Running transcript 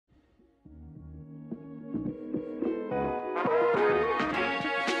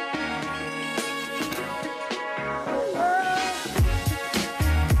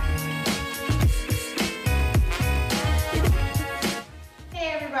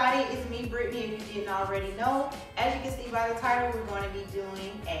everybody, it's me, Brittany, if you didn't already know. As you can see by the title, we're going to be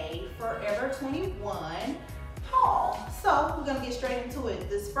doing a Forever 21 haul. So we're gonna get straight into it.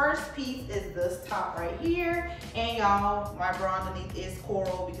 This first piece is this top right here. And y'all, my bra underneath is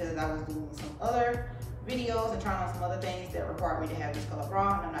coral because I was doing some other videos and trying on some other things that required me to have this color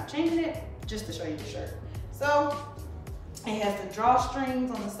bra, and I'm not changing it, just to show you the shirt. So it has the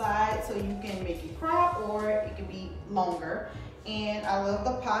drawstrings on the side so you can make it crop or it can be longer. And I love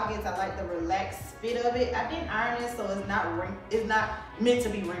the pockets. I like the relaxed fit of it. I didn't iron it, so it's not meant to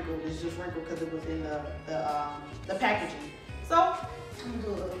be wrinkled. It's just wrinkled because it was in the packaging. So I'm gonna do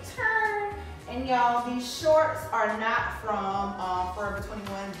a little turn. And y'all, these shorts are not from Forever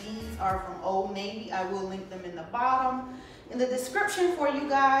 21. These are from Old Navy. I will link them in the bottom in the description for you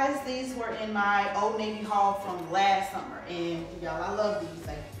guys. These were in my Old Navy haul from last summer, and y'all, I love these.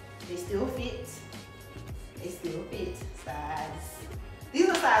 Like, they still fit. They still fit. Size. These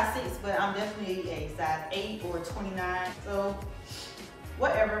are size 6, but I'm definitely a size 8 or 29. So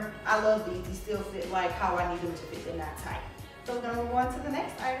whatever. I love these. These still fit like how I need them to fit. They're not tight. So we're gonna move on to the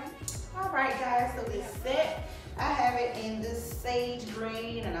next item. All right, guys. So this set, I have it in this sage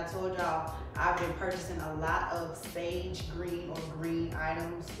green, and I told y'all I've been purchasing a lot of sage green or green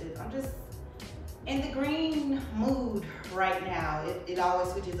items. I'm just in the green mood right now. It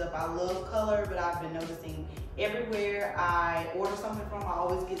always switches up. I love color, but I've been noticing everywhere I order something from, I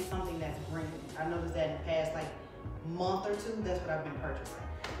always get something that's green. I noticed that in the past like month or two, that's what I've been purchasing.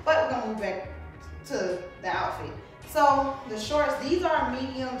 But we're gonna move back to the outfit. So the shorts, these are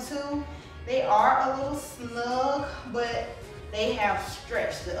medium too. They are a little snug, but they have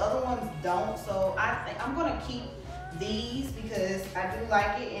stretch. The other ones don't, so I think I'm gonna keep these because I do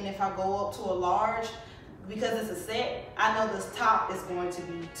like it. And if I go up to a large, because it's a set, I know this top is going to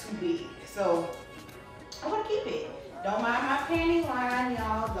be too big. So I'm gonna keep it. Don't mind my panty line,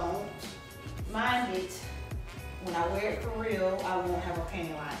 y'all. Don't mind it. When I wear it for real, I won't have a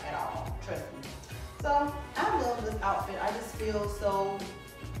panty line at all. Trust me. So I love this outfit. I just feel so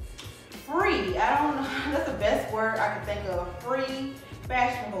free. I don't know. That's the best word I can think of. Free,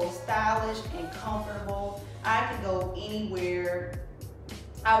 fashionable, stylish, and comfortable. I can go anywhere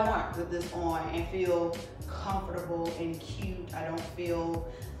I want with this on and feel comfortable and cute. I don't feel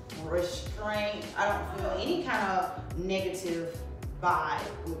restraint. I don't feel any kind of negative vibe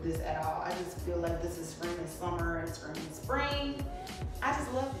with this at all. I just feel like this is spring and summer and spring and spring. I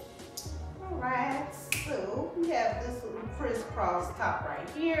just love it. All right, so we have this little crisscross top right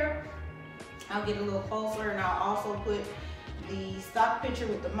here. I'll get a little closer, and I'll also put the stock picture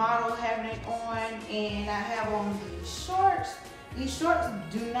with the model having it on, and I have on these shorts. These shorts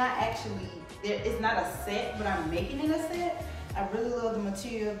do not actually, it's not a set, but I'm making it a set. I really love the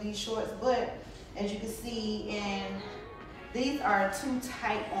material of these shorts, but as you can see, and these are too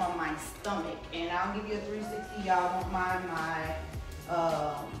tight on my stomach, and I'll give you a 360. Y'all don't mind my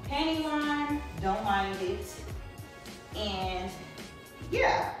panty line, don't mind it. And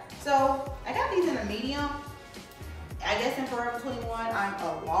yeah, so I got these in a medium. I guess in Forever 21, I'm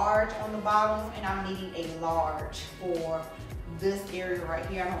a large on the bottom, and I'm needing a large for this area right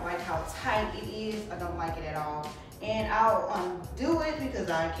here. I don't like how tight it is. I don't like it at all. And I'll undo it because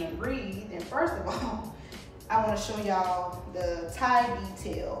I can't breathe. And first of all, I want to show y'all the tie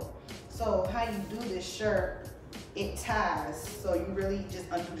detail. So how you do this shirt, it ties. So you really just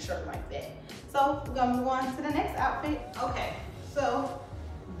undo the shirt like that. So we're gonna move on to the next outfit. Okay, so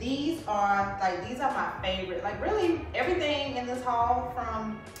these are my favorite. Like really everything in this haul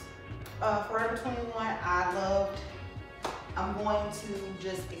from Forever 21 I loved. I'm going to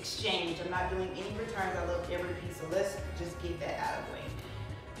just exchange. I'm not doing any returns. I love every piece, so let's just get that out of the way.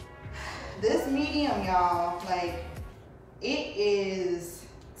 This medium, y'all, like, it is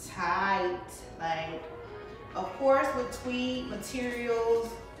tight. Like, of course, with tweed materials,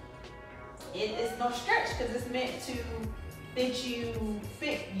 it's no stretch because it's meant to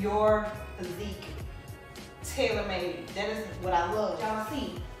fit your physique, tailor-made. That is what I love. Y'all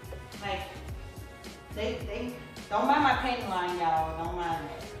see, like, they don't mind my panty line, y'all. Don't mind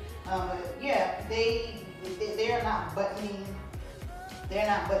that. But yeah, they're not buttoning. They're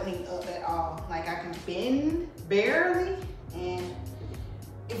not buttoning up at all. Like, I can bend barely, and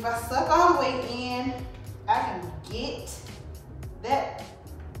if I suck all the way in, I can get that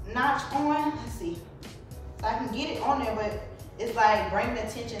notch on. Let's see. So I can get it on there, but it's like bringing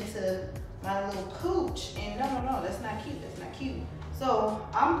attention to my little pooch. And no, that's not cute. That's not cute. So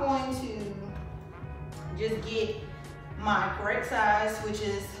I'm going to just get my correct size, which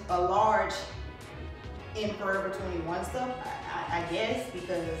is a large in Forever 21 stuff, I guess,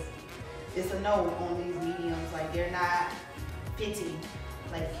 because it's a no on these mediums. Like, they're not fitting.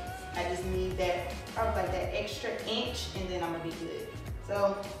 Like, I just need that, probably like that extra inch, and then I'm gonna be good.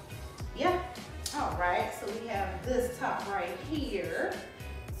 So, yeah. All right, so we have this top right here.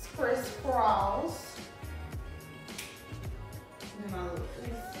 It's crisscross. Do my little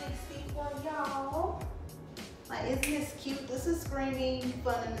 360 for y'all. Like, isn't this cute? This is screaming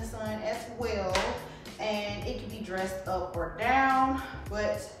fun in the sun as well. And it can be dressed up or down,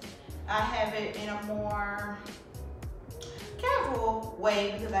 but I have it in a more casual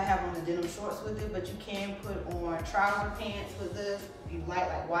way because I have on the denim shorts with it, but you can put on trouser pants with this if you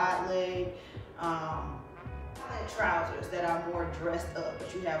like wide leg trousers that are more dressed up,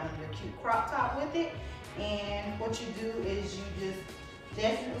 but you have on your cute crop top with it. And what you do is you just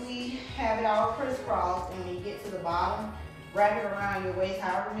definitely have it all crisscrossed, and when you get to the bottom, wrap it around your waist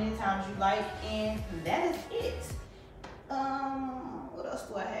however many times you like, and that is it. What else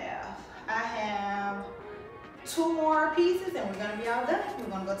do I have? I have 2 more pieces and we're gonna be all done. We're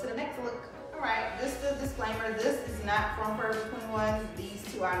gonna go to the next look. All right, just a disclaimer, this is not from Forever 21. These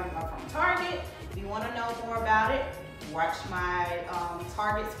 2 items are from Target. If you wanna know more about it, watch my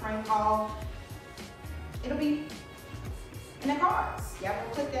Target spring haul. It'll be in the cards. Y'all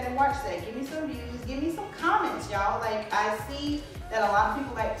go click that and watch that. Give me some views, give me some comments, y'all. Like, I see that a lot of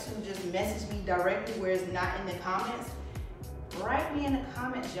people like to just message me directly where it's not in the comments. Write me in the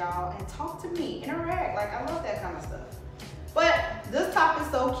comments, y'all, and talk to me, interact. Like, I love that kind of stuff. But this top is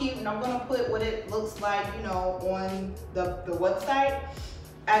so cute, and I'm gonna put what it looks like, you know, on the website.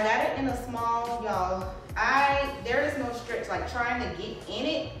 I got it in a small, y'all. There is no stretch, like trying to get in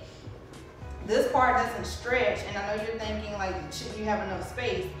it. This part doesn't stretch, and I know you're thinking like, shouldn't you have enough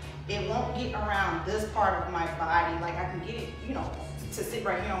space? It won't get around this part of my body. Like, I can get it, you know, to sit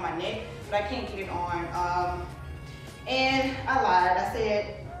right here on my neck, but I can't get it on. And I lied, I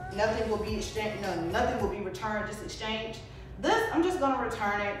said nothing will be exchanged, no, nothing will be returned, just exchange. This, I'm just gonna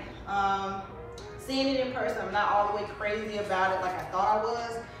return it. Seeing it in person, I'm not all the way crazy about it like I thought I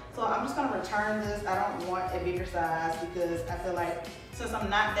was. So I'm just gonna return this. I don't want a bigger size because I feel like since I'm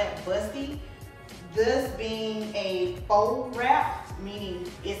not that busty, this being a fold wrap,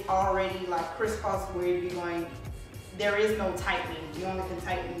 meaning it's already like crisscross where you're going, there is no tightening. You only can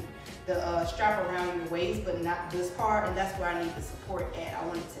tighten the strap around your waist, but not this part, and that's where I need the support at. I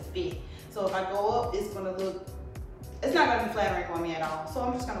want it to fit. So if I go up, it's gonna look, it's not gonna be flattering on me at all. So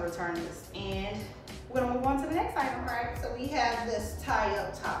I'm just gonna return this, and we're gonna move on to the next item, right? So we have this tie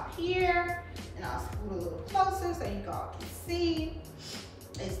up top here, and I'll scoot a little closer so you all can see.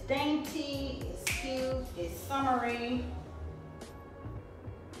 It's dainty, it's cute, it's summery.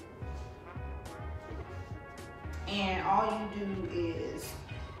 And all you do is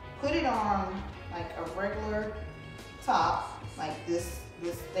put it on like a regular top, like this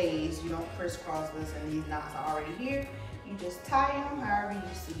stays. You don't crisscross this, and these knots are already here. You just tie them however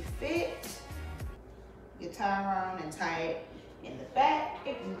you see fit. You tie around and tie it in the back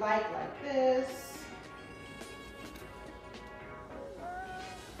if you like this.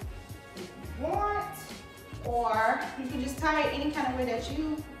 If you want, or you can just tie it any kind of way that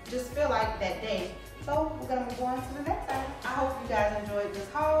you just feel like that day. So we're gonna move on to the next item. I hope you guys enjoyed this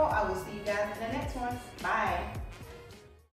haul. I will see you guys in the next one. Bye.